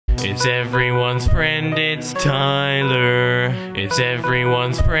It's everyone's friend, it's Tyler. It's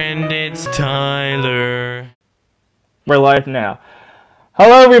everyone's friend, it's Tyler. We're live now.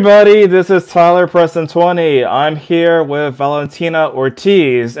 Hello everybody, this is Tyler Preston 20. I'm here with Valentina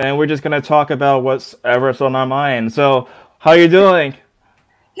Ortiz, and we're just going to talk about whatever's on our mind. So, how you doing?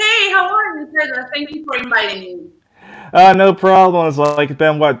 Hey, how are you, Tyler? Thank you for inviting me. No problem. It's like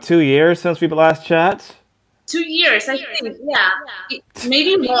been, what, 2 years since we last chat? 2 years, I think, yeah.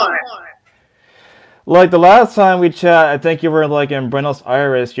 Maybe more. Like, the last time we chat, I think you were, like, in Buenos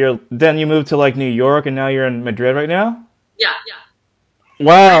Aires. Then you moved to, like, New York, and now you're in Madrid right now? Yeah.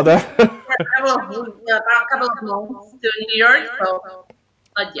 Wow, that... I will move a couple of months to New York,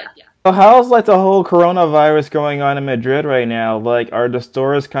 but yeah. So how's, like, the whole coronavirus going on in Madrid right now? Like, are the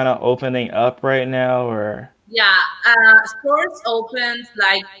stores kind of opening up right now, or...? Yeah, stores opened,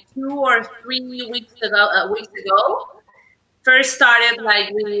 like, 2 or 3 weeks ago. First started like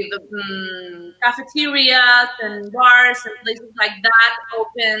with cafeterias and bars and places like that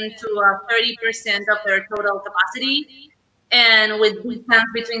open to 30% of their total capacity, and with distance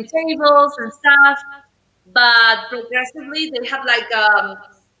between tables and stuff. But progressively, they have like a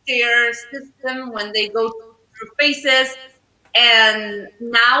stair system when they go through phases, and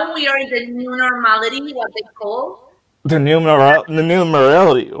now we are in the new normality, what they call The new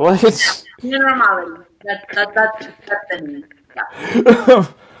morality. What? new normality. That's the name. Yeah.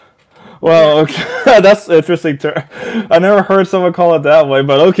 Well, okay. That's interesting. I never heard someone call it that way,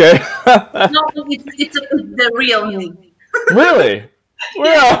 but okay. No, it's the real name. Really?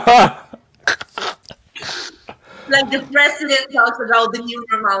 Yeah. Like the president talks about the new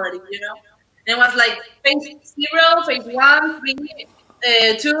normality, you know? And it was like phase 0, phase 1, 3,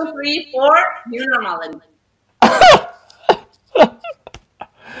 2, 3, 4, new normality.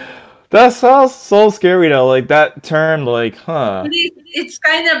 That sounds so scary though, like that term, like, huh. It's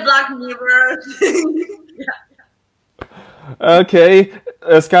kind of Black Mirror thing. Yeah. Okay,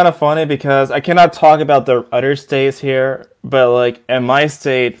 it's kind of funny because I cannot talk about the other states here, but like in my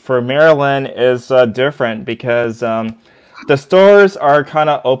state, for Maryland, is different because the stores are kind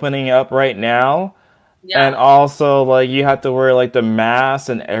of opening up right now. Yeah. And also, like, you have to wear, like, the mask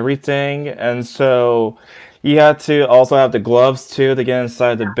and everything. And so you have to also have the gloves, too, to get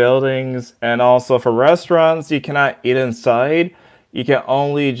inside the buildings. And also for restaurants, you cannot eat inside. You can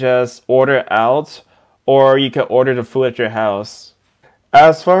only just order out, or you can order the food at your house.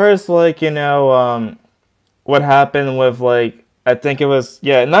 As far as, like, you know, what happened with, like, I think it was,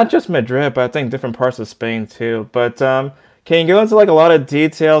 yeah, not just Madrid, but I think different parts of Spain, too. But, can you go into, like, a lot of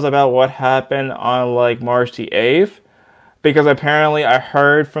details about what happened on, like, March the 8th? Because apparently I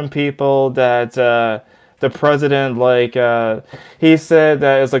heard from people that the president, like, he said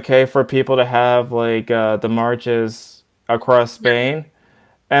that it's okay for people to have, like, the marches across Spain.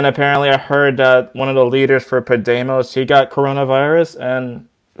 And apparently I heard that one of the leaders for Podemos, he got coronavirus. And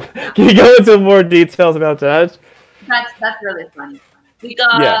can you go into more details about that? That's really funny.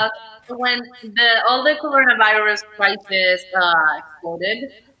 Because when all the coronavirus crisis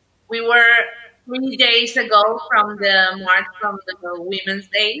exploded, we were 3 days ago from the march from the Women's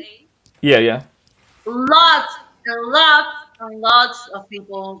Day. Yeah. Lots of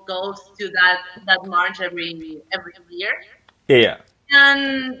people go to that march every year. Yeah.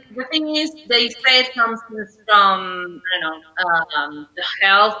 And the thing is, they say it comes from the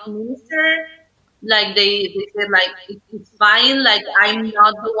health minister. Like they said, like it's fine. Like I'm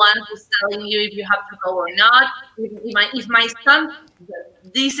not the one who's telling you if you have to go or not. If my son,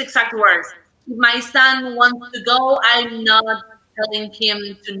 these exact words, if my son wants to go, I'm not telling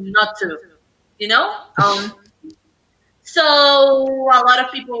him to not to. You know. So a lot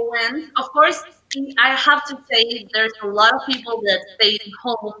of people went. Of course, I have to say there's a lot of people that stayed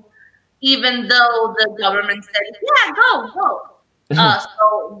home, even though the government said, "Yeah, go."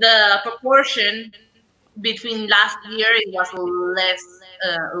 So the proportion between last year, it was a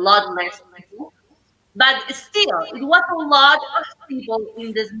lot less people. But still, it was a lot of people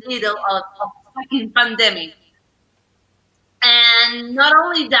in this middle of fucking pandemic. And not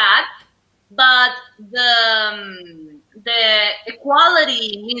only that, but the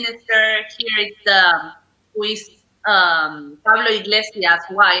equality minister here is who is Pablo Iglesias'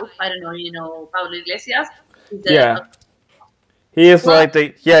 wife. I don't know, you know Pablo Iglesias? Yeah. He is like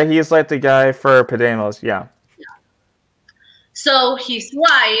the guy for Podemos, yeah. So his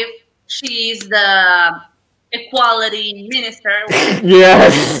wife, she's the equality minister.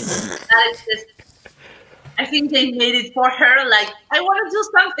 Yes. That is just, I think they made it for her. Like, I want to do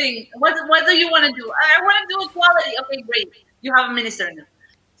something. What do you want to do? I want to do equality. Okay, great. You have a minister now.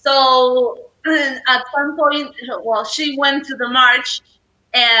 So at some point, well, she went to the march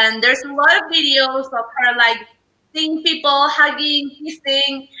and there's a lot of videos of her like seeing people hugging,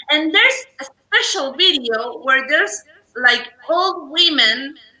 kissing, and there's a special video where there's like old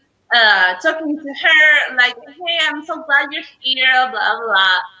women talking to her like, "Hey, I'm so glad you're here," blah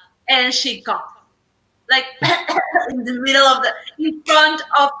blah, and she coughs like in the middle of in front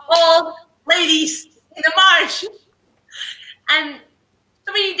of all ladies in the march, and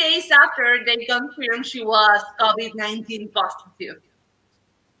 3 days after they confirmed she was COVID-19 positive.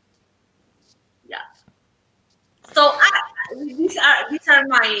 Yeah. So these are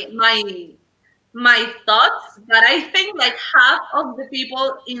my thoughts, but I think like half of the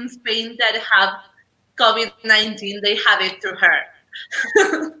people in Spain that have COVID-19, they have it through her.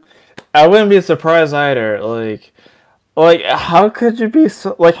 I wouldn't be surprised either. Like how could you be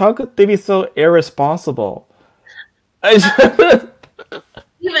so? Like how could they be so irresponsible? Even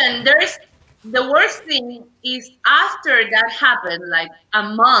there's the worst thing is after that happened, like a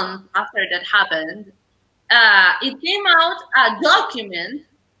month after that happened, it came out a document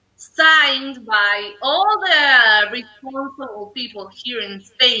signed by all the responsible people here in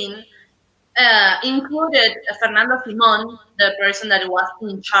Spain, included Fernando Simon, the person that was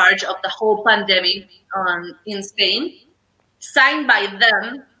in charge of the whole pandemic in Spain, signed by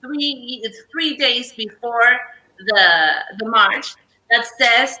them 3 days before the march, that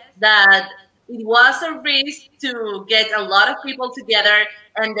says that it was a risk to get a lot of people together,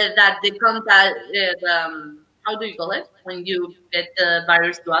 and that the contact, how do you call it when you get the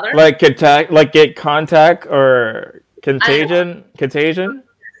virus to others? Like get contact or contagion.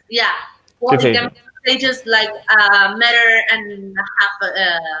 Yeah, well, they just like a meter and a half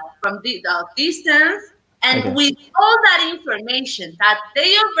from the distance, and Okay. with all that information that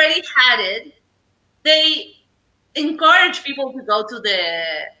they already had it, they encourage people to go to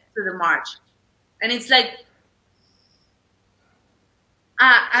the march, and it's like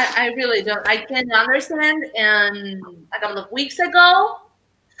I really don't. I can't understand. And a couple of weeks ago,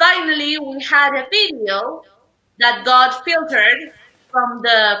 finally, we had a video that got filtered from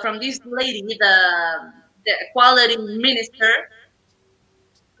this lady, the equality minister,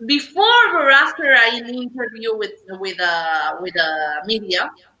 before or after an interview with the media.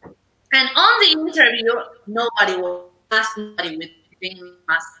 And on the interview, nobody was asked, nobody with anything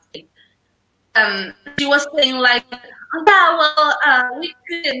must say. She was saying like, yeah, well, we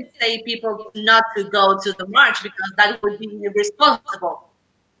couldn't say people not to go to the march because that would be irresponsible.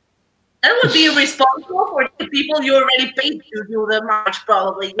 That would be irresponsible for the people you already paid to do the march,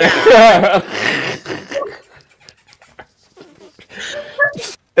 probably. Yeah.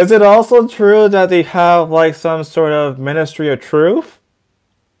 Is it also true that they have like some sort of ministry of truth?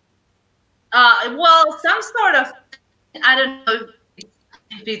 Well, some sort of, I don't know if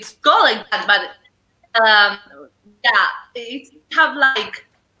it's called like that, but yeah, it's have like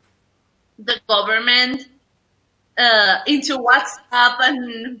the government into WhatsApp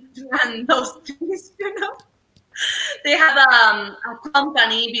and those things, you know. They have a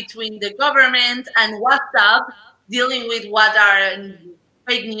company between the government and WhatsApp dealing with what are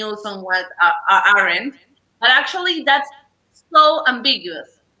fake news and what aren't. But actually, that's so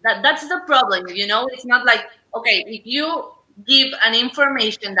ambiguous. That's the problem, you know. It's not like, okay, if you give an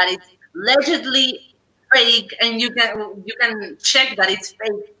information that is allegedly fake and you can check that it's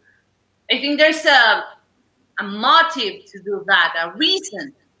fake, I think there's a motive to do that, a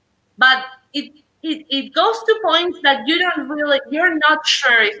reason, but it goes to points that you're not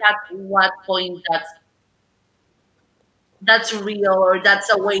sure if at what point that's real or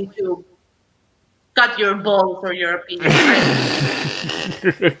that's a way to cut your balls or your opinion.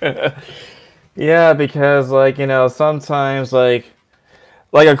 Yeah, because like, you know, sometimes like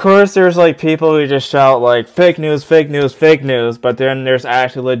of course there's like people who just shout like fake news, fake news, fake news, but then there's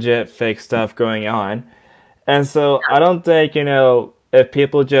actually legit fake stuff going on. And so I don't think, you know, if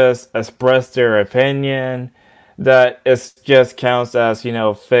people just express their opinion, that it just counts as, you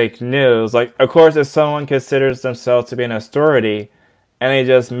know, fake news. Like, of course, if someone considers themselves to be an authority and they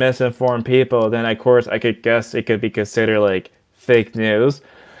just misinform people, then of course I could guess it could be considered like fake news.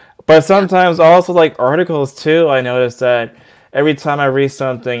 But sometimes also like articles too, I notice that every time I read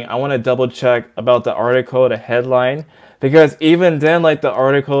something, I want to double check about the article, the headline, because even then, like the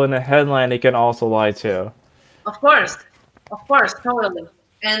article and the headline, it can also lie too. Of course, totally.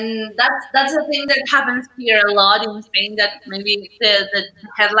 And that's the thing that happens here a lot in Spain. That maybe the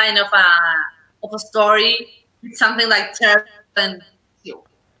headline of a story is something like terror and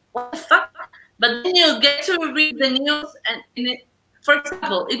what the fuck. But then you get to read the news, and for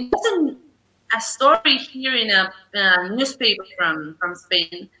example, it wasn't a story here in a newspaper from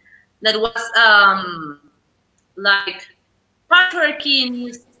Spain that was like patriarchy in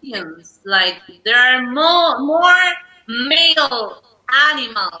museums. Like there are more male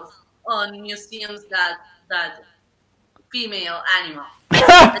animals on museums that female animals.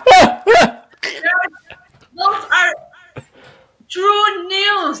 Those are true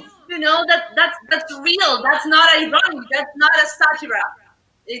news. You know that's real. That's not ironic. That's not a satire.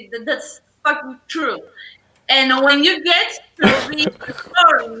 That's fucking true. And when you get to read the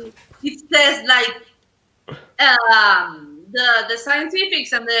story, it says like the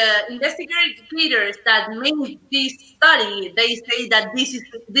scientifics and the investigators that made this study, they say that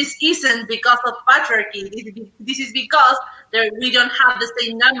this isn't because of patriarchy. This is because we don't have the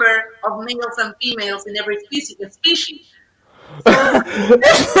same number of males and females in every species. So,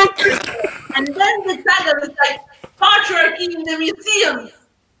 and then the title is like patriarchy in the museums.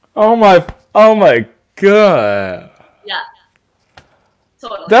 Oh my god. Yeah.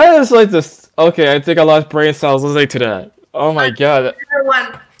 Totally. That is like this. Okay, I think I lost brain cells listening to that. Oh my god.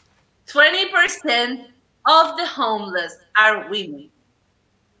 20% of the homeless are women.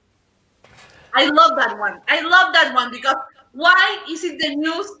 I love that one. I love that one because why is it the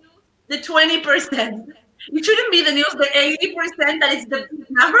news, the 20%? It shouldn't be the news, the 80% that is the big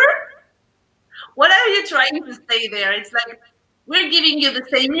number. What are you trying to say there? It's like we're giving you the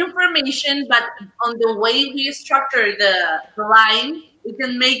same information, but on the way we structure the line, it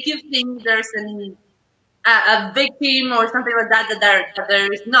can make you think there's a victim or something like that that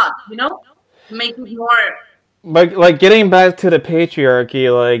there is not, you know? Make it more... But, like, getting back to the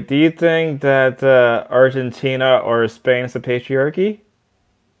patriarchy, like, do you think that Argentina or Spain is a patriarchy?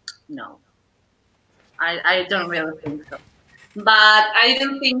 No. I don't really think so. But I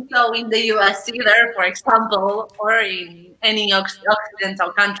don't think so in the US either, for example, or in any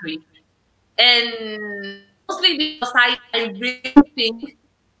Occidental country. And mostly because I really think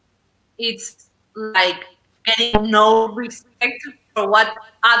it's like getting no respect for what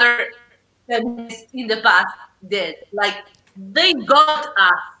other feminists in the past did. Like they got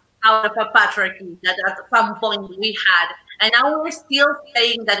us out of a patriarchy that at some point we had. And now we're still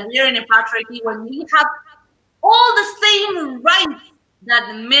saying that we're in a patriarchy when we have all the same rights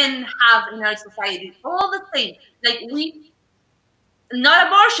that men have in our society. All the same. Like not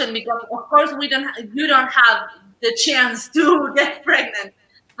abortion, because of course you don't have the chance to get pregnant.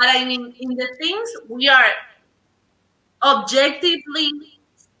 But I mean, in the things we are objectively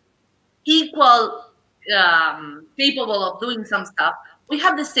equal, capable of doing some stuff, we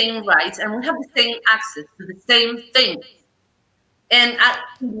have the same rights and we have the same access to the same things. And it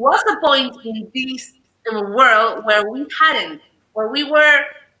was a point in this world where we hadn't, where we were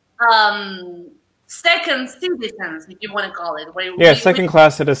second citizens, if you want to call it. Yeah,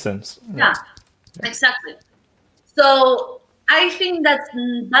 second-class citizens. Yeah, exactly. So I think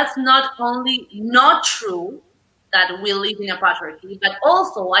that's not only not true that we live in a patriarchy, but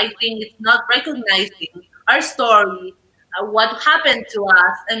also I think it's not recognizing our story, what happened to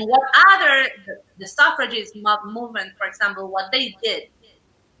us, and what the suffragist movement, for example, what they did.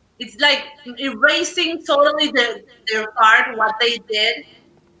 It's like erasing totally their part, what they did,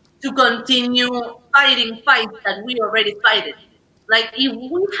 to continue fighting fights that we already fighted. Like if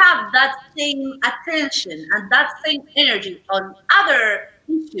we have that same attention and that same energy on other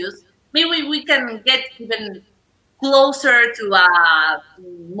issues, maybe we can get even closer to a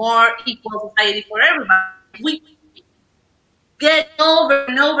more equal society for everybody. We get over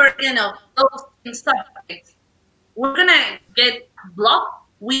and over again of those subjects, we're gonna get blocked.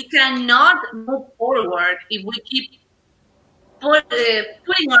 We cannot move forward if we keep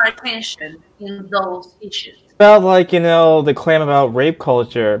putting our attention in those issues. About, like, you know, the claim about rape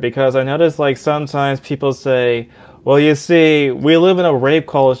culture, because I notice, like, sometimes people say, well, you see, we live in a rape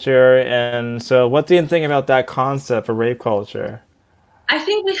culture, and so what do you think about that concept of rape culture? I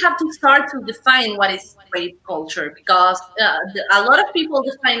think we have to start to define what is rape culture, because a lot of people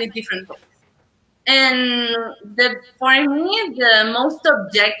define it differently. And for me, the most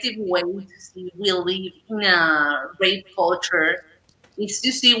objective way to see we live in a rape culture is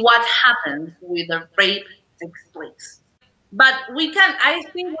to see what happens with the rape takes place. But I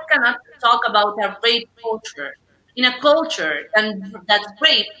think we cannot talk about a rape culture in a culture and that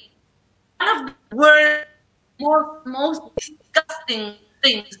rape, one of the worst, most disgusting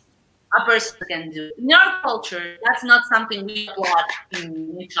things a person can do. In our culture, that's not something we applaud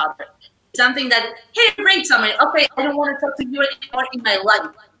in each other. It's something that, hey, rape somebody. Okay, I don't want to talk to you anymore in my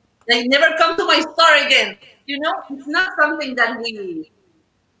life. Like, never come to my store again. You know, it's not something that we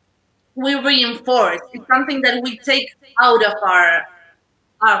reinforce. It's something that we take out of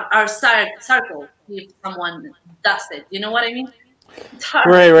our circle if someone does it. You know what I mean? It's hard.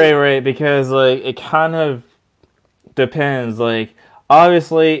 Right. Because, like, it kind of depends. Like,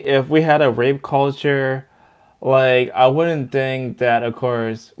 obviously, if we had a rape culture, like, I wouldn't think that, of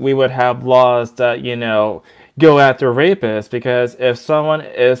course, we would have laws that, go after rapists, because if someone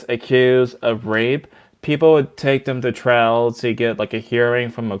is accused of rape, people would take them to trial to get, like, a hearing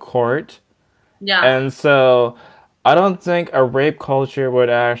from a court. Yeah. And so I don't think a rape culture would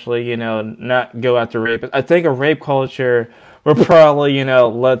actually, not go after rapists. I think a rape culture would probably,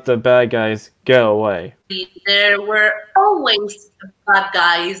 let the bad guys go away. There were always bad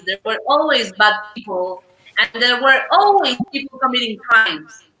guys, there were always bad people, and there were always people committing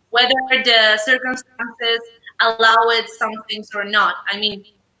crimes, whether the circumstances allow it some things or not. I mean,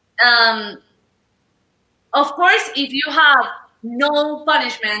 um, of course, if you have no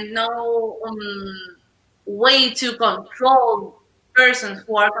punishment, no way to control persons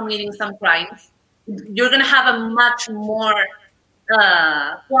who are committing some crimes, you're going to have a much more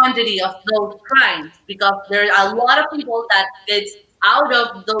quantity of those crimes, because there are a lot of people that get out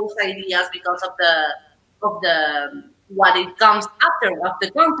of those ideas because of the what it comes after, of the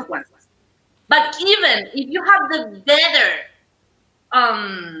consequences. But even if you have the better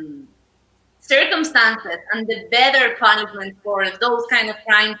um, circumstances and the better punishment for those kind of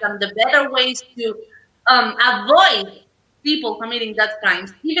crimes and the better ways to avoid people committing that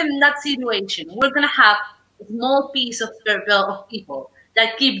crimes, even in that situation, we're going to have a small piece of circle of people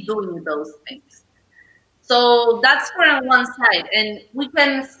that keep doing those things. So that's for on one side. And we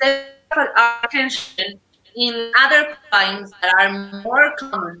can set our attention in other crimes that are more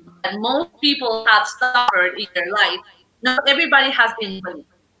common, that most people have suffered in their life. Not everybody has been bullied.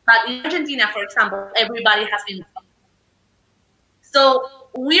 But in Argentina, for example, everybody has been bullied. So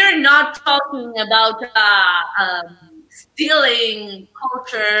we're not talking about stealing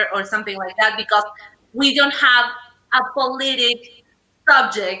culture or something like that, because we don't have a politic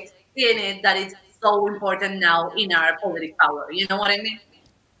subject in it that is so important now in our political power. You know what I mean?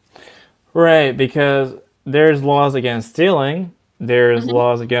 Right, because there's laws against stealing, there's Mm-hmm.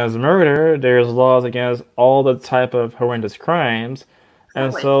 laws against murder, there's laws against all the type of horrendous crimes, and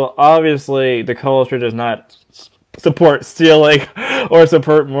Exactly. so obviously the culture does not support stealing or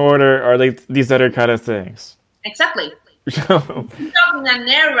support murder or like these other kind of things. Exactly. We're talking an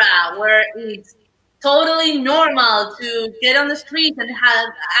era where it's totally normal to get on the street and have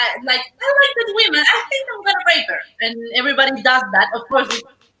like, I like that women, I think I'm gonna rape her, and everybody does that. Of course, we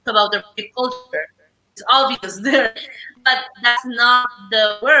talk about the rape culture. It's obvious there, but that's not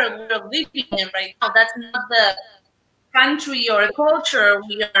the world we're living in right now. That's not the country or culture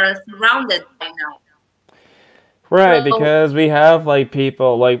we are surrounded by now. Right, So because we have like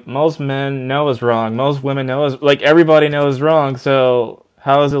people like most men know is wrong, most women know is like everybody knows wrong. So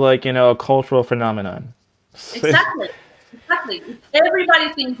how is it like a cultural phenomenon? exactly, exactly.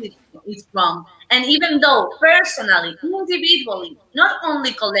 Everybody thinks it's wrong, and even though personally, individually, not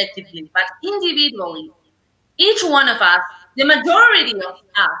only collectively, but individually, each one of us, the majority of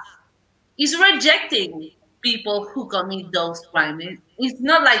us, is rejecting people who commit those crimes. It's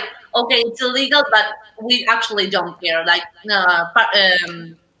not like, okay, it's illegal, but we actually don't care.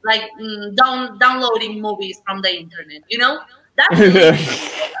 Downloading movies from the internet. You know, that's illegal.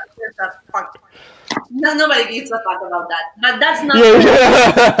 That's a fuck. No, nobody gives a fuck about that. But that's not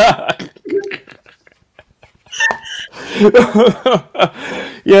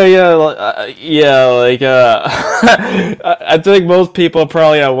Yeah, yeah, I think most people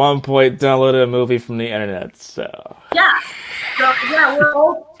probably at one point downloaded a movie from the internet. So yeah. So yeah, we're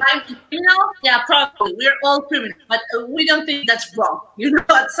all criminals. Yeah, probably we're all criminals, but we don't think that's wrong. You know,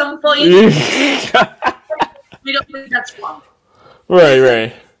 at some point we don't think that's wrong. right,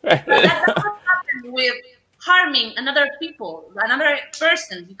 right. But that doesn't happen with harming another people, another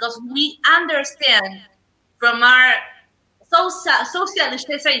person, because we understand from our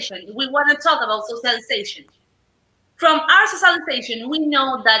socialization. We want to talk about socialization. From our socialization, we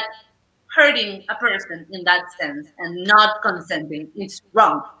know that hurting a person in that sense and not consenting is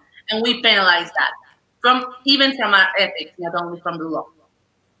wrong, and we penalize that even from our ethics, not only from the law.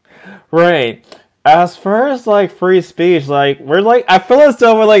 Right. As far as like free speech, like we're like I feel as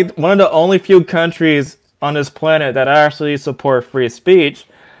though we're like one of the only few countries on this planet that actually support free speech.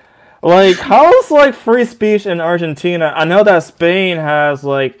 Like how's like free speech in Argentina? I know that Spain has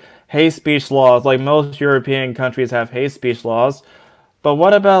like hate speech laws, like most European countries have hate speech laws. But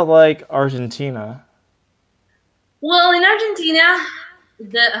what about like Argentina? Well, in Argentina,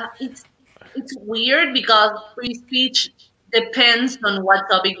 it's weird because free speech depends on what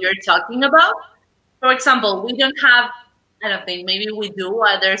topic you're talking about. For example, we don't have. I don't think maybe we do.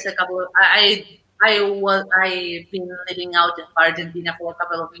 There's a couple of I've been living out in Argentina for a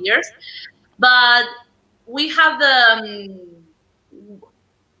couple of years, but we have the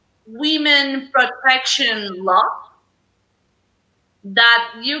women protection law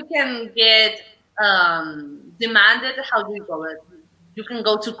that you can get demanded. How do you call it? You can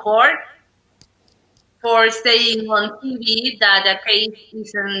go to court for saying on TV that a case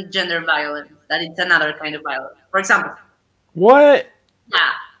isn't gender violence, that it's another kind of violence. For example, What?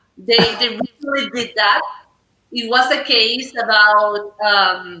 yeah, they recently did that. It was a case about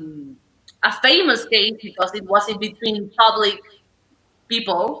a famous case because it was in between public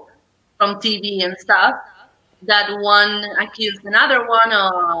people from TV and stuff, that one accused another one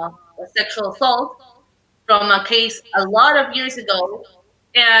of a sexual assault from a case a lot of years ago.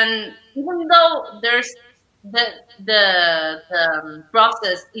 And even though there's the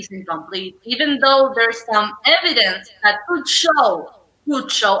process isn't complete, even though there's some evidence that could show,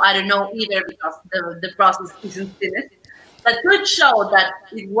 I don't know either because the process isn't finished, that could show that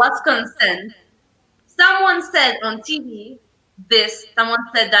it was consent. Someone said on TV someone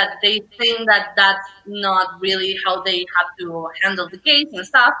said that they think that that's not really how they have to handle the case and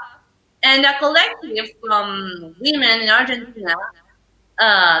stuff. And a collective from women in Argentina,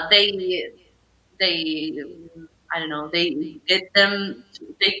 they I don't know, they get them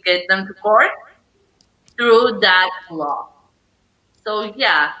to court through that law. So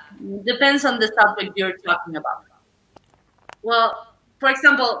yeah, depends on the subject you're talking about. Well, for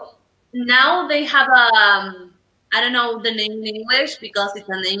example, now they have a I don't know the name in English because it's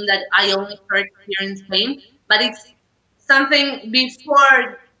a name that I only heard here in Spain, but it's something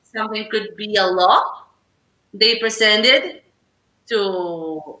before something could be a law. They presented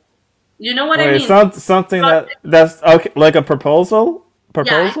to, you know what I Wait, mean? something that's okay, like a proposal? Yeah,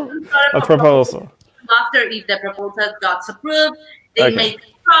 Proposal? some sort A of proposal. after if the proposal got approved, they Okay. make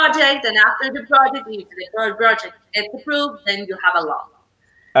a project, and after the project, if the project gets approved, then you have a law.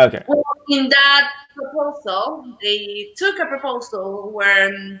 Okay. Well, in that proposal, they took a proposal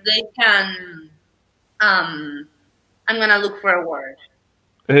where they can, I'm gonna look for a word.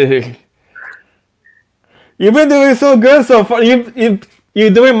 You've been doing so good so far. You're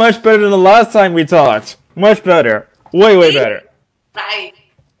doing much better than the last time we talked. Much better. Way better. Right.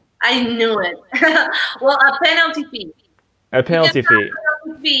 I knew it. Well, a penalty fee. A penalty fee. A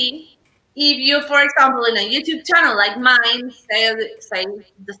penalty fee if you, for example, in a YouTube channel like mine, say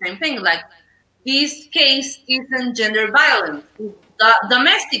the same thing, like this case isn't gender violence, it's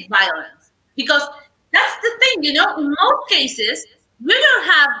domestic violence. Because that's the thing, in most cases, we don't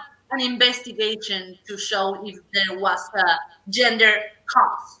have an investigation to show if there was a gender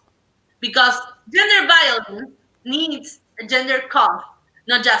cause. Because gender violence needs a gender cause,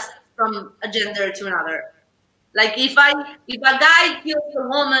 not just from a gender to another. Like if a guy kills a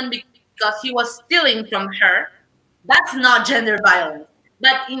woman because he was stealing from her, that's not gender violence.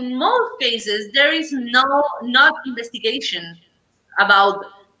 But in most cases, there is not investigation about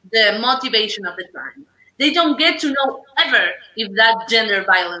the motivation of the crime. They don't get to know ever if that's gender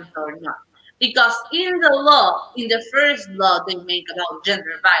violence or not. Because in the law, in the first law they make about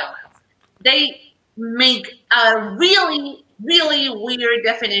gender violence, they make a really, really weird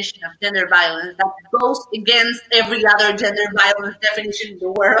definition of gender violence that goes against every other gender violence definition in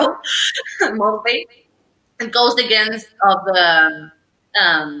the world, mostly. It goes against of the,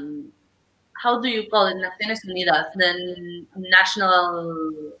 how do you call it, Naciones Unidas, the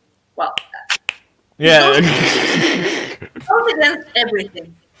national, well, Yeah. it goes against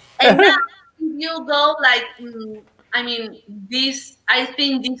everything. And now if you go like, I mean, I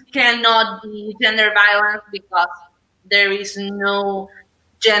think this cannot be gender violence because there is no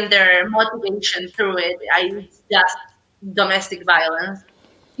gender motivation through it. It's just domestic violence.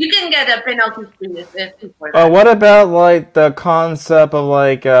 You can get a penalty for that. What about like the concept of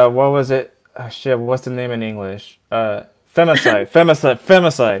like what was it? Oh, shit, what's the name in English? Femicide,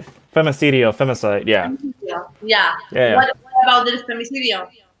 femicide. Yeah. Yeah. What about the femicidio?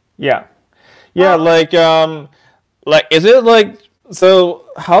 Yeah. Yeah, like is it like, so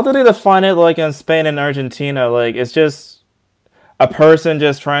how do they define it like in Spain and Argentina? Like it's just a person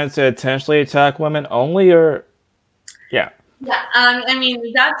just trying to intentionally attack women only, or yeah. Yeah, I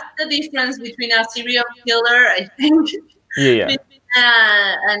mean that's the difference between a serial killer, I think, Yeah.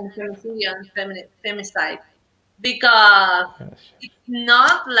 and femicidio and femicide, because it's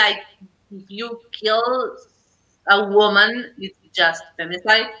not like if you kill a woman, it's just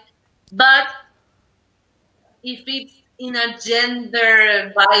femicide, but if it's in a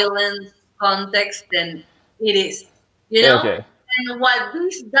gender violence context, then it is, Okay. And what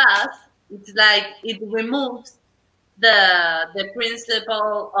this does, it's like it removes the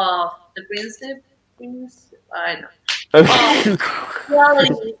principle of I don't know,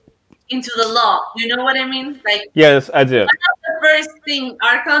 equality into the law. You know what I mean? Like, Yes, I do. the first thing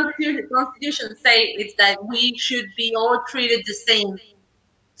our constitution say is that we should be all treated the same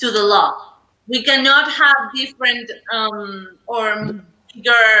to the law. We cannot have different or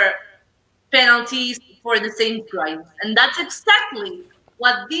bigger penalties for the same crimes, and that's exactly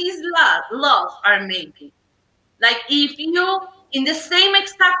what these laws are making. Like, if you, in the same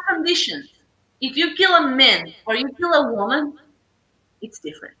exact conditions, if you kill a man or you kill a woman, it's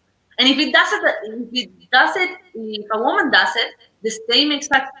different. And if a woman does it, the same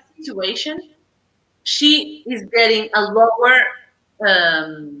exact situation, she is getting a lower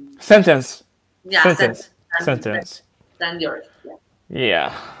Sentence. yeah Sentence. than, Sentence. than yours.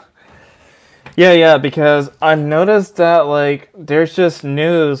 Yeah. Yeah. Yeah, because I noticed that, like, there's just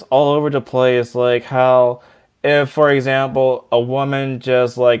news all over the place, like how if, for example, a woman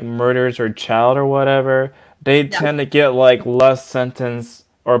just like murders her child or whatever, they Yeah. tend to get like less sentence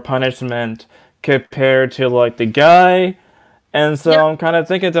or punishment compared to like the guy. And so Yeah. I'm kind of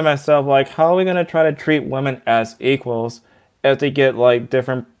thinking to myself, like, how are we gonna try to treat women as equals if they get like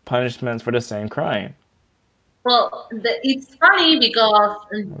different punishments for the same crime? Well, it's funny because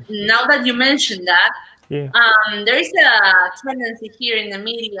now that you mentioned that, Yeah. there is a tendency here in the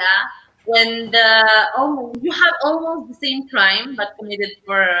media when you have almost the same crime but committed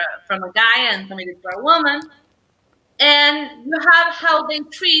from a guy and committed for a woman, and you have how they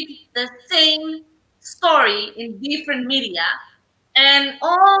treat the same story in different media, and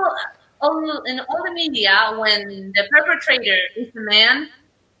all the media, when the perpetrator is a man,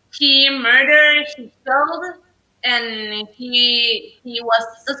 he murdered, he killed, and he was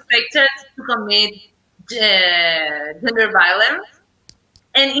suspected to commit gender violence.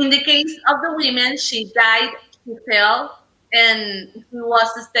 And in the case of the women, she died, she fell, and he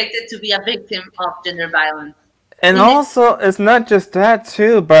was suspected to be a victim of gender violence. And In the also, it's not just that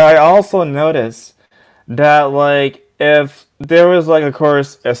too, but I also noticed that like if there was like of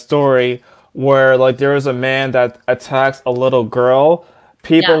course a story where like there was a man that attacks a little girl, yeah,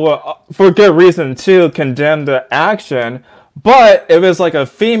 people will for good reason too condemn the action. But if it's like a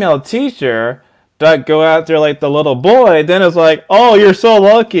female teacher that go after like the little boy, then it's like, oh, you're so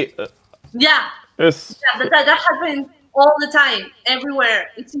lucky. yeah, It's yeah, that happens all the time, everywhere.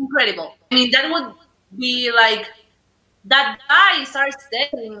 It's incredible. I mean, that would be like that guys are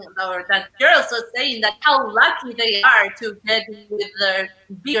saying, or that girls are saying, that how lucky they are to get with their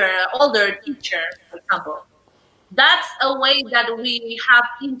bigger, older teacher, for example. That's a way that we have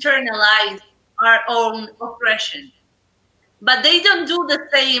internalized our own oppression. But they don't do the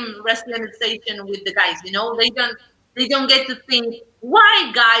same rationalization with the guys. They don't get to think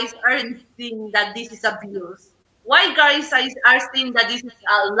why guys aren't seeing that this is abuse. Why guys are seeing that this is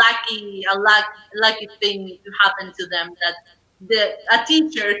a lucky thing to happen to them, that a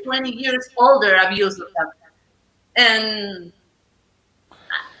teacher 20 years older abuses them. And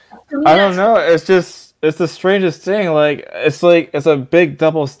to me, I don't that's, know. It's the strangest thing. Like it's a big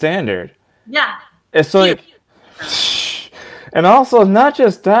double standard. yeah, It's huge. like and also, not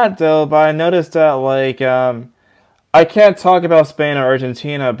just that though, but I noticed that like I can't talk about Spain or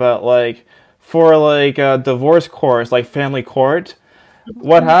Argentina, but like for like divorce courts, like family court,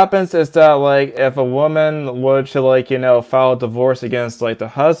 what happens is that like if a woman were to like file a divorce against like the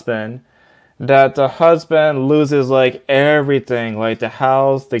husband, that the husband loses like everything, like the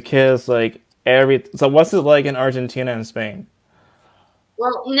house, the kids, like every. So what's it like in Argentina and Spain?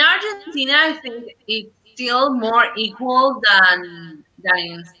 Well, in Argentina, I think it's still more equal than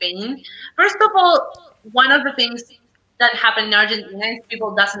in Spain. First of all, one of the things that happen in Argentina is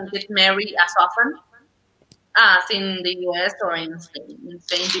people doesn't get married as often as in the US or in Spain. In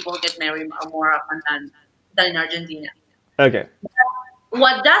Spain, people get married more often than in Argentina. Okay.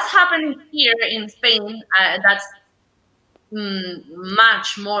 What does happen here in Spain, that's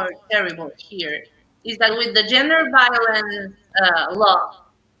much more terrible here, is that with the gender violence law,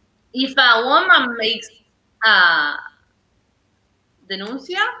 if a woman makes a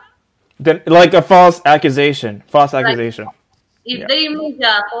denuncia, Then like a false accusation. False like accusation. if Yeah. they make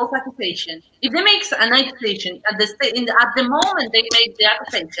a false accusation, if they make an accusation at the moment they make the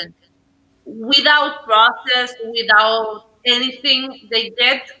accusation, without process, without anything, they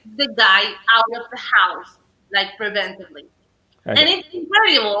get the guy out of the house, like preventively. And Okay. it's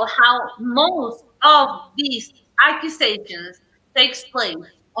incredible how most of these accusations takes place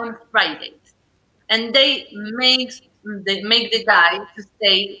on Fridays, and they make the guy to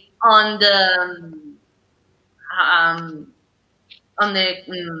stay um, on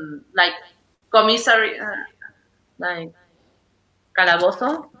the like commissary, like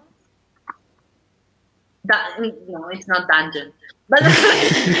calabozo. No, it's not dungeon. But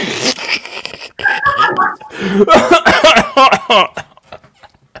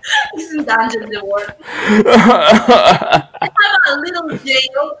isn't dungeon the word? They have a little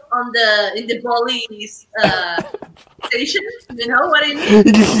jail on the in the police station. You know what I mean?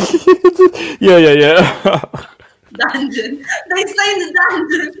 Yeah. Dungeon. They stay in the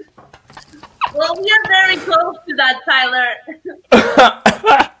dungeon. Well, we are very close to that, Tyler.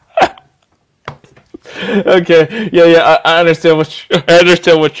 Okay. Yeah. I understand what you. I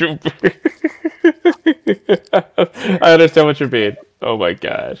understand what you. I understand what you mean. Oh my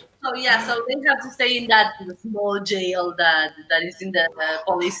god. So yeah, so they have to stay in that small jail that is in the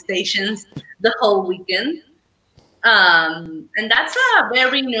police stations the whole weekend. And that's a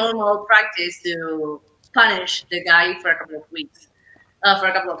very normal practice to punish the guy for a couple of weeks, for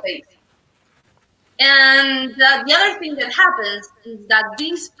a couple of days. And the other thing that happens is that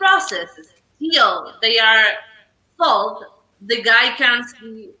these processes, till they are solved, the guy can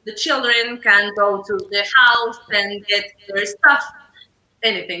see, the children can go to the house and get their stuff,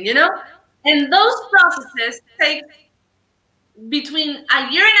 anything, you know? And those processes take between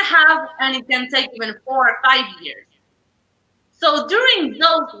a year and a half, and it can take even 4 or 5 years. So during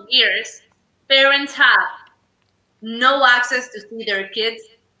those years, parents have no access to see their kids,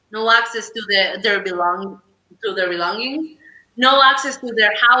 no access to their belongings, no access to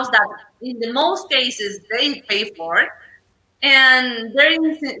their house that in the most cases they pay for. And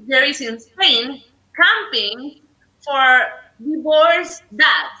there is in Spain camping for divorced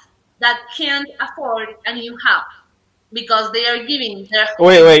dads that can't afford a new house because they are giving their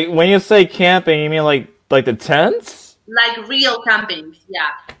Wait. When you say camping, you mean like the tents? like real campings, yeah.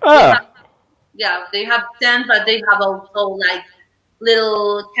 Ah. They have tents, but they have also like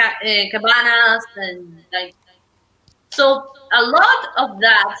little cabanas and like. So a lot of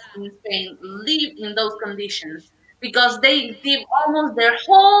that in Spain live in those conditions because they give almost their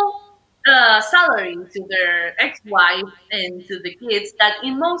whole salary to their ex-wife and to the kids that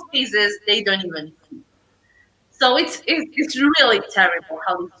in most cases they don't even see. So it's really terrible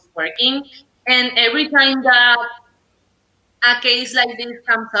how this is working. And every time that a case like this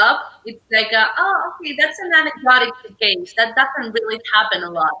comes up, it's like, oh, okay, that's an anecdotal case. That doesn't really happen a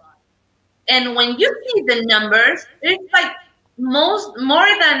lot. And when you see the numbers, it's like more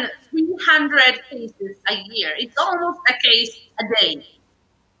than 300 cases a year. It's almost a case a day.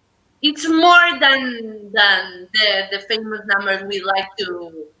 It's more than the famous numbers we like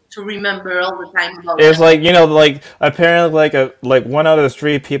to remember all the time about. It's like, like apparently like 1 out of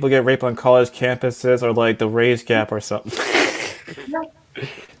 3 people get raped on college campuses, or like the race gap or something.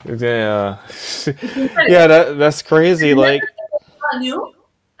 Yeah. Yeah, that's crazy. Like on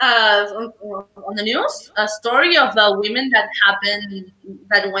the news, a story of a woman that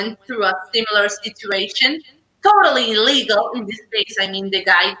went through a similar situation. Totally illegal in this case. I mean, the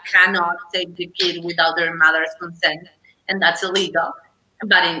guy cannot take the kid without their mother's consent, and that's illegal.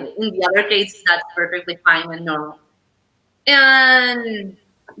 But in the other case, that's perfectly fine and normal. And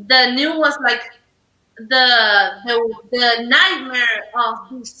the news was like the nightmare of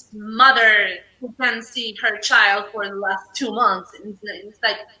this mother who can see her child for the last 2 months. And it's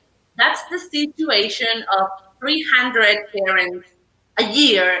like that's the situation of 300 parents a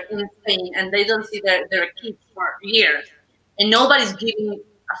year in Spain, and they don't see their kids for years, and nobody's giving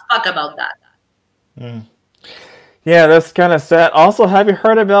a fuck about that. Mm. Yeah, that's kind of sad. Also, have you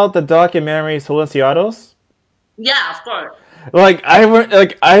heard about the documentary Silenciados? Yeah, of course.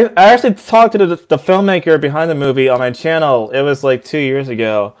 I actually talked to the filmmaker behind the movie on my channel. It was like 2 years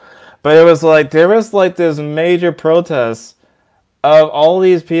ago, but it was like there was like this major protest of all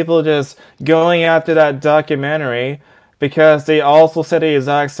these people just going after that documentary because they also said the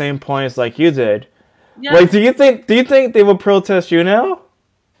exact same points like you did. Yeah. Like, do you think they will protest you now?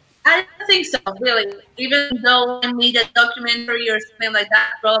 I don't think so, really. Even though I made a documentary or something like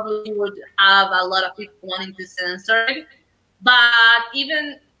that, probably would have a lot of people wanting to censor it. But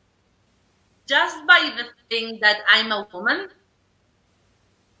even just by the thing that I'm a woman,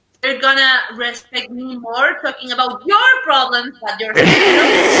 they're gonna respect me more talking about your problems that you're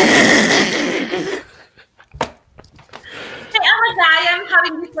Hey, I'm a guy, I'm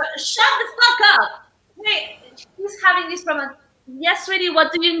having this problem. Shut the fuck up! Hey, he's having this problem. Yes, sweetie,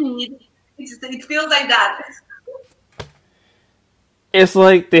 what do you need? It feels like that. It's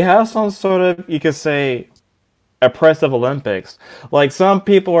like they have some sort of, you could say, oppressive Olympics. Like, some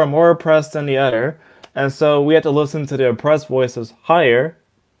people are more oppressed than the other, and so we have to listen to the oppressed voices higher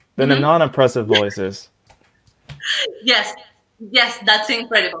than the non-oppressive voices. Yes, that's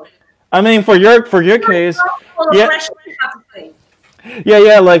incredible. I mean, for your case, yeah. Yeah,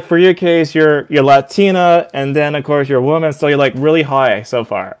 yeah. Like for your case, you're Latina, and then of course you're a woman, so you're like really high so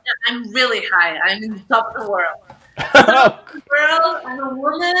far. I'm really high. I'm in the top of the world. Top of the world. I'm a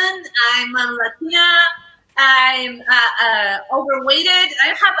woman. I'm a Latina. I'm overweighted.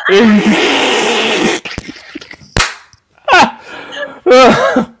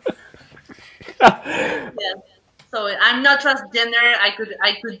 Yes. So I'm not transgender. I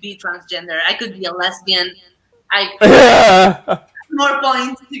could be transgender. I could be a lesbian. I more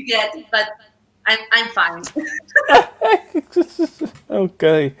points to get, but I'm fine.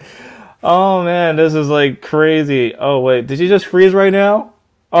 Okay. Oh man, this is like crazy. Oh wait, did you just freeze right now?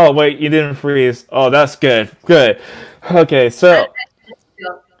 Oh wait, you didn't freeze. Oh, that's good. Good. Okay, so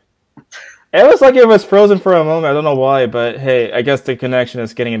it was like it was frozen for a moment. I don't know why, but hey, I guess the connection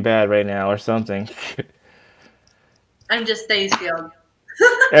is getting bad right now or something. I'm just stay still.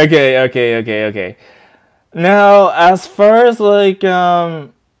 Okay, okay, okay, okay. Now, as far as like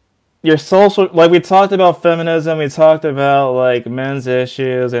your social, like we talked about feminism, we talked about like men's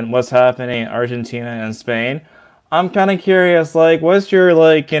issues and what's happening in Argentina and Spain. I'm kind of curious, like, what's your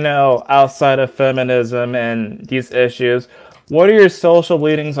like, outside of feminism and these issues, what are your social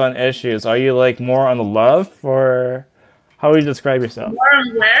leanings on issues? Are you like more on the left, or how would you describe yourself? More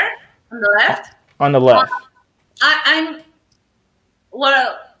on where? On the left? On the left. I'm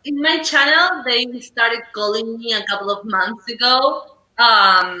well in my channel. They started calling me a couple of months ago,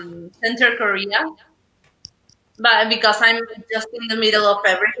 Center Korea, but because I'm just in the middle of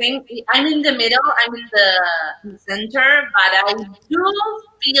everything. I'm in the middle. I'm in the center, but I do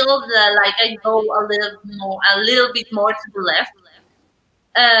feel that like I go a little bit more to the left.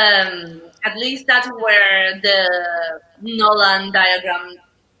 At least that's where the Nolan diagram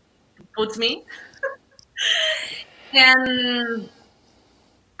puts me. And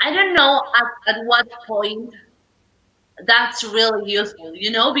I don't know at what point that's really useful,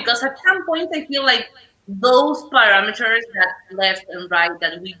 because at some point I feel like those parameters that left and right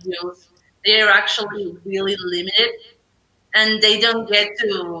that we use, they're actually really limited, and they don't get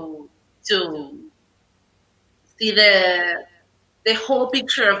to see the whole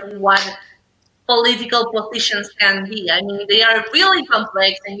picture of what political positions can be. I mean, they are really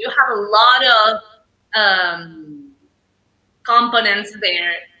complex, and you have a lot of components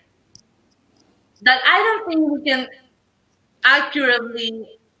there that I don't think we can accurately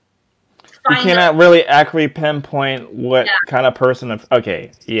You find cannot really accurately pinpoint what Yeah. kind of person of.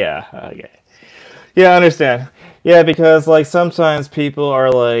 Okay, yeah, okay. Yeah, I understand. Yeah, because like sometimes people are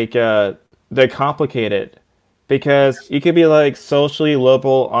like they're complicated because you could be like socially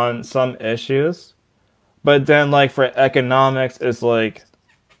liberal on some issues, but then like for economics it's like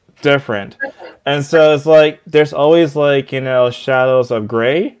different. And so it's like there's always like, shadows of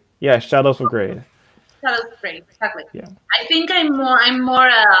gray. Yeah, shadows of gray. That was great, exactly. Yeah. I think I'm more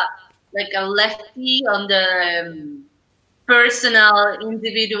like a lefty on the personal,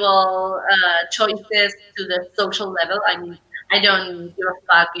 individual choices to the social level. I mean, I don't give a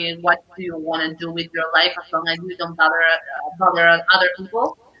fuck in what do you want to do with your life as long as you don't bother other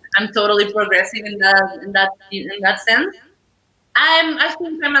people. I'm totally progressive in that sense. I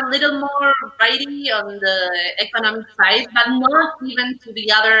think I'm a little more righty on the economic side, but not even to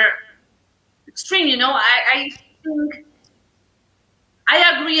the other extreme. I think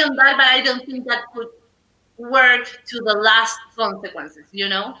I agree on that, but I don't think that could work to the last consequences. I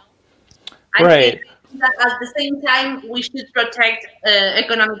think Right. that at the same time we should protect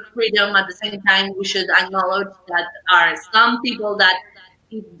economic freedom. At the same time, we should acknowledge that are some people that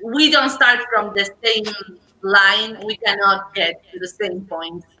if we don't start from the same line, we cannot get to the same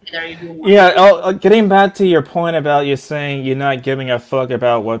point either if you want. Yeah, getting back to your point about you saying you're not giving a fuck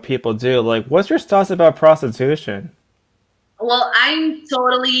about what people do, like, what's your thoughts about prostitution? Well, I'm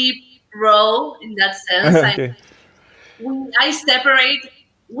totally pro in that sense. Okay. I separate.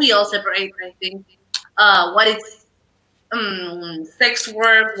 We all separate. I think what is sex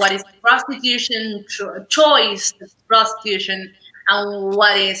work, what is prostitution, choice prostitution, and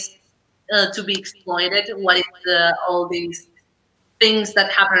what is to be exploited. What is all these things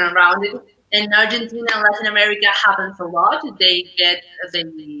that happen around it. In Argentina and Latin America happens a lot. They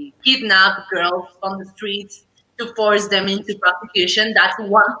kidnap girls from the streets to force them into prostitution. That's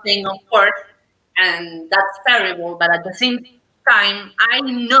one thing, of course, and that's terrible. But at the same time, I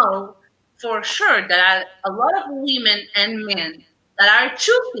know for sure that a lot of women and men that are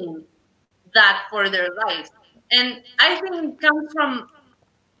choosing that for their lives, and I think it comes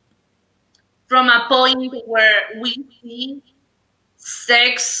from a point where we see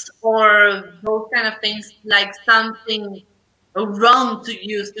sex or those kind of things like something wrong to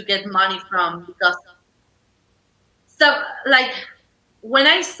use to get money from, because so like when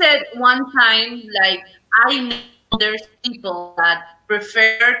I said one time, like, I know there's people that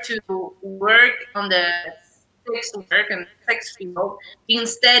prefer to work on the sex work and sex field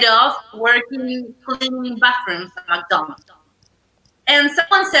instead of working cleaning bathrooms at McDonald's. And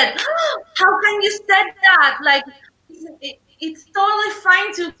someone said, oh, "How can you say that? Like, it's totally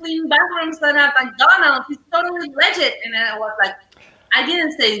fine to clean bathrooms at McDonald's. It's totally legit." And then I was like, I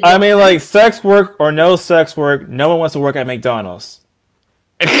didn't say. I mean, like, sex work or no sex work, no one wants to work at McDonald's.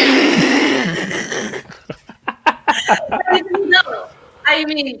 No, I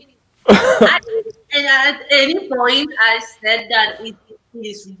mean, and at any point I said that it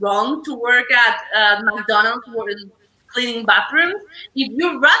is wrong to work at McDonald's or cleaning bathrooms. If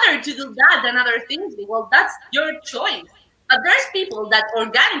you'd rather to do that than other things, well, that's your choice. But there's people that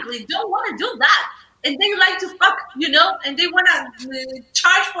organically don't want to do that, and they like to fuck, and they want to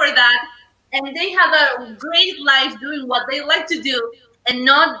charge for that, and they have a great life doing what they like to do, and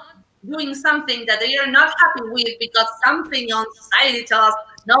not doing something that they are not happy with because something on society tells us,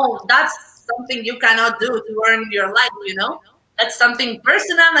 no, that's something you cannot do to earn your life, That's something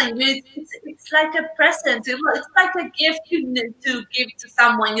personal, and it's like a present. It's like a gift you need to give to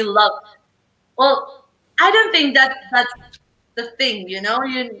someone you love. Well, I don't think that's the thing,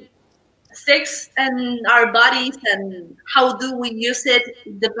 sex and our bodies and how do we use it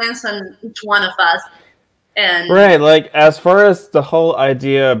depends on each one of us. And right, like, as far as the whole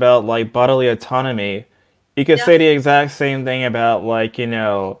idea about, like, bodily autonomy, you could say the exact same thing about, like,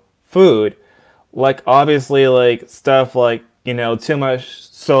 food. Like, obviously, like, stuff like, too much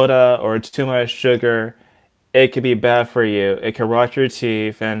soda or too much sugar, it could be bad for you. It could rot your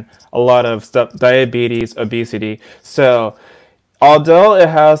teeth and a lot of stuff, diabetes, obesity. So, although it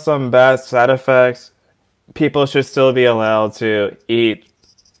has some bad side effects, people should still be allowed to eat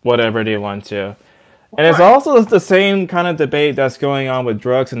whatever they want to. And it's also the same kind of debate that's going on with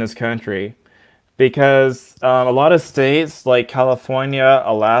drugs in this country. Because a lot of states like California,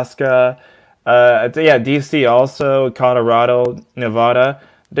 Alaska, DC also, Colorado, Nevada,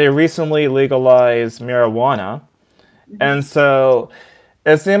 they recently legalized marijuana. And so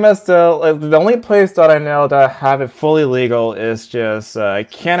it seems as though like, the only place that I know that have it fully legal is just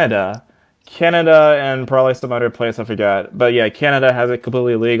Canada. Canada and probably some other place, I forgot. But yeah, Canada has it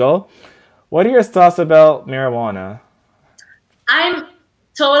completely legal. What are your thoughts about marijuana? I'm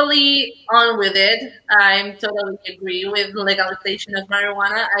totally on with it. I'm totally agree with legalization of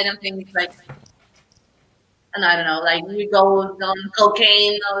marijuana. I don't think it's like, and I don't know, like you go on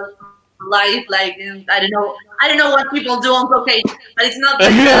cocaine or life, like I don't know what people do on cocaine, but it's not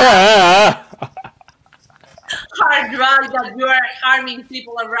like a hard drug that you are harming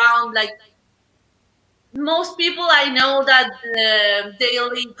people around. Like most people I know that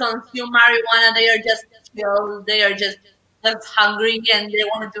daily consume marijuana, they are just chill, they are just hungry and they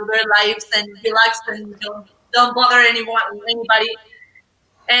want to do their lives and relax and don't bother anybody.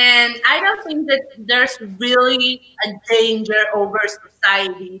 And I don't think that there's really a danger over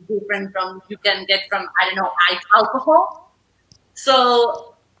society different from you can get from, I don't know, alcohol.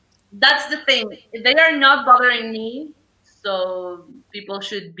 So that's the thing. They are not bothering me. So people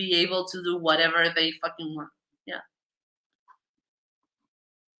should be able to do whatever they fucking want. Yeah.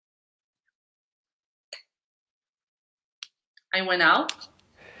 I went out.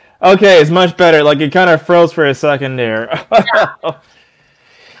 Okay, it's much better. Like, it kind of froze for a second there. Yeah.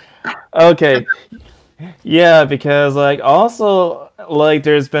 Okay. Yeah, because, like, also, like,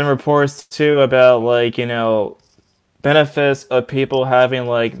 there's been reports, too, about, like, benefits of people having,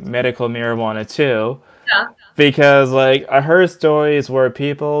 like, medical marijuana, too. Yeah. Because, like, I heard stories where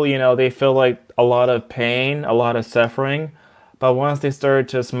people, they feel, like, a lot of pain, a lot of suffering, but once they started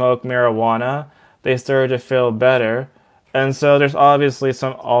to smoke marijuana, they started to feel better. And so there's obviously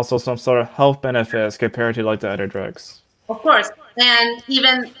some sort of health benefits compared to, like, the other drugs. Of course. And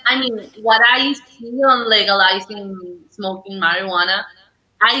even, I mean, what I see on legalizing smoking marijuana,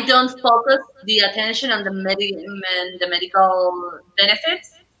 I don't focus the attention on the medical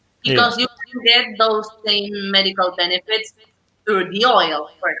benefits because you can get those same medical benefits through the oil,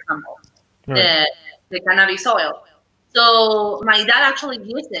 for example, the cannabis oil. So my dad actually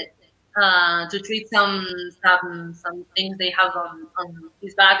used it to treat some things they have on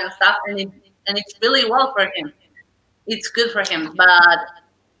his back and stuff, and it's really well for him. It's good for him. But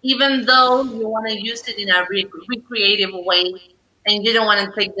even though you want to use it in a recreative way, and you don't want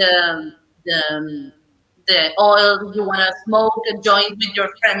to take the oil, you want to smoke a joint with your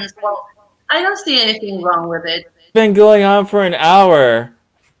friends, well, I don't see anything wrong with it. It's been going on for an hour.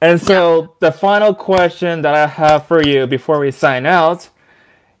 And so the final question that I have for you before we sign out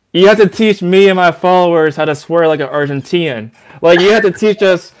You have to teach me and my followers how to swear like an Argentinian. Like, you have to teach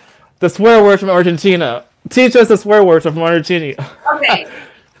us the swear words from Argentina. Teach us the swear words from Argentina. Okay.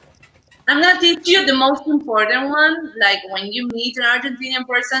 I'm gonna teach you the most important one. Like, when you meet an Argentinian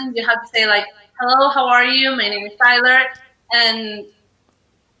person, you have to say like, "Hello, how are you? My name is Tyler," and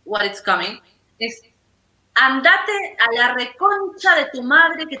what is coming is, "Andate a la reconcha de tu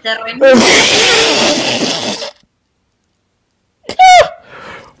madre que te remite."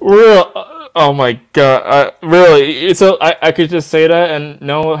 Real? Oh my god! Really? So I could just say that and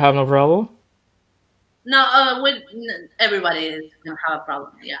have no problem? No, everybody is gonna have a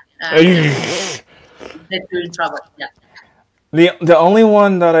problem. Yeah, they're in trouble. Yeah. The only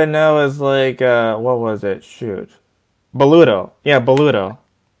one that I know is like what was it? Shoot, Boludo. Yeah, Boludo.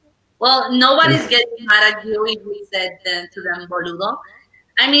 Well, nobody's getting mad at you if we said to them boludo.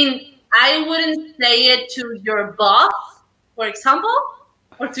 I mean, I wouldn't say it to your boss, for example,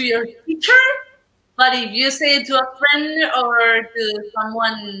 or to your teacher. But if you say it to a friend or to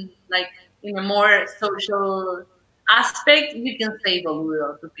someone like in a more social aspect, you can say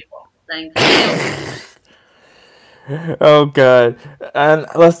boludo to people. Like, Oh god. And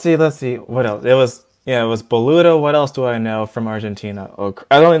let's see. What else? It was Boludo. What else do I know from Argentina? Oh,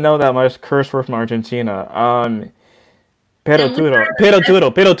 I don't know that much curse word from Argentina. Pero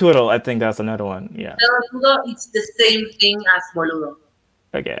I think that's another one. Yeah. boludo, it's the same thing as boludo.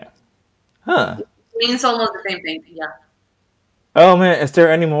 Okay. Huh. It means almost the same thing. Yeah. Oh man, is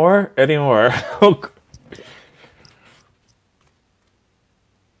there any more? Any more?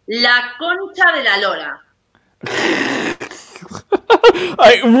 La concha de la lora.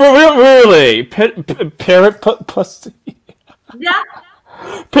 Really? Parrot pussy? Yeah.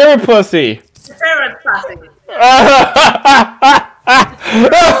 Parrot pussy. Parrot pussy.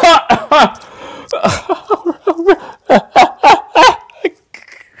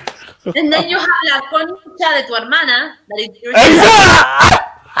 And then you have la concha de tu hermana, that is your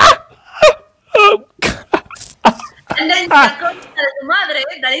and then la concha de tu madre,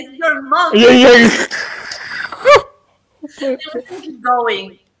 that is your mom. Yeah. And we can keep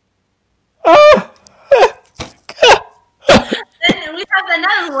going. Then we have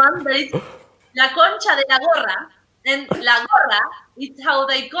another one that is la concha de la gorra. And la gorra is how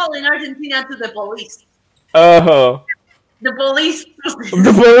they call in Argentina to the police. Oh. The police.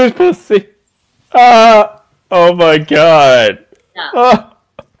 The police pussy. Oh my god. Yeah.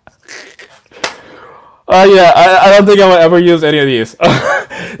 Yeah, I don't think I will ever use any of these.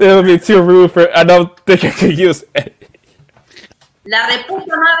 It would be too rude for. I don't think I could use any. La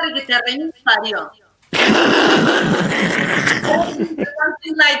reputa madre que te reñís parió.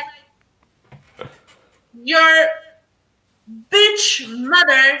 Something like your bitch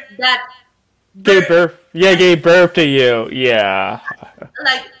mother that gave birth to you. Yeah.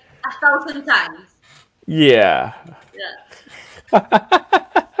 Like 1,000 times. Yeah. Yeah.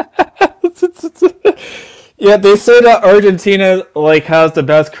 Yeah, they say that Argentina like has the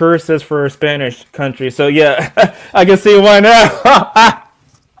best curses for a Spanish country. So yeah, I can see why now.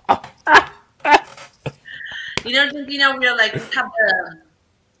 In Argentina, we have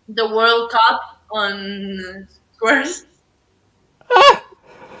the World Cup on squares.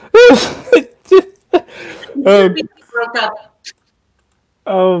 World Cup.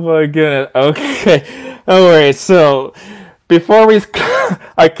 Oh my goodness. Okay. Alright, so before we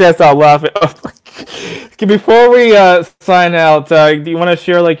I guess I'll laugh it up. Before we sign out, do you want to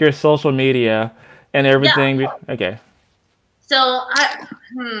share like your social media and everything? Yeah. Okay. So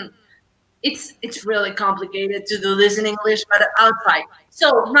it's really complicated to do this in English, but I'll try.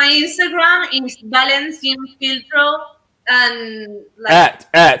 So my Instagram is Valentina and like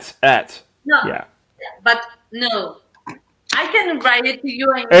at. No. Yeah. But no. I can write it to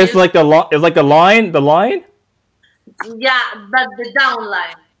you in It's like the line. The line. Yeah, but the down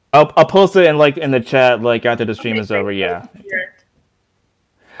line. I'll post it in the chat like after the stream is over. Yeah.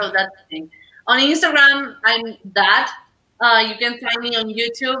 So that's the thing. On Instagram, I'm that. You can find me on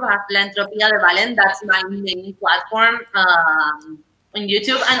YouTube at La Entropía de Valen. That's my main platform on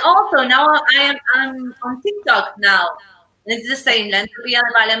YouTube. And also now I'm on TikTok now. It's the same, La Entropía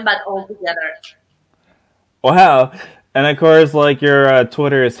de Valen, but all together. Wow. And of course, like your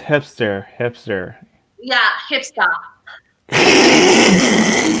Twitter is hipster. Yeah, hipster.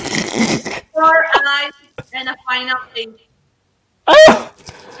 4 eyes and a final face.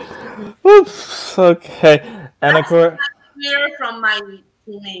 Oops. Okay. And of course, Twitter from my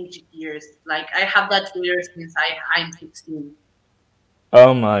teenage years. Like I have that Twitter since I'm 16.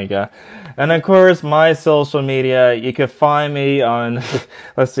 Oh my god. And of course, my social media, you can find me on,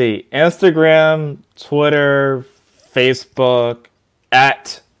 let's see, Instagram, Twitter, Facebook,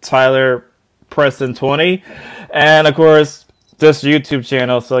 at Tyler Preston 20, and of course this YouTube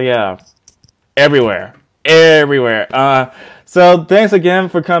channel. So yeah, everywhere. So thanks again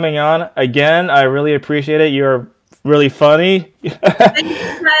for coming on. Again, I really appreciate it. You're really funny. Thank you,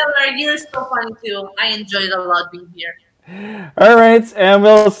 Tyler. You're so funny too. I enjoyed a lot being here. All right, and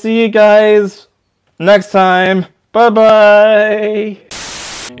we'll see you guys next time. Bye-bye.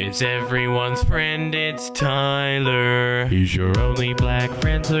 It's everyone's friend, it's Tyler. He's your only black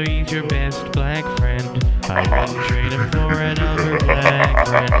friend, so he's your best black friend. I wouldn't trade him for another black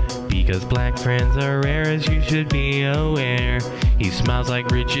friend, because black friends are rare, as you should be aware. He smiles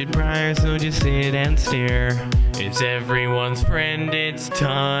like Richard Pryor, so just sit and stare. It's everyone's friend, it's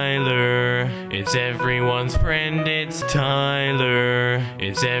Tyler. It's everyone's friend, it's Tyler.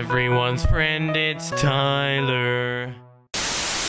 It's everyone's friend, it's Tyler.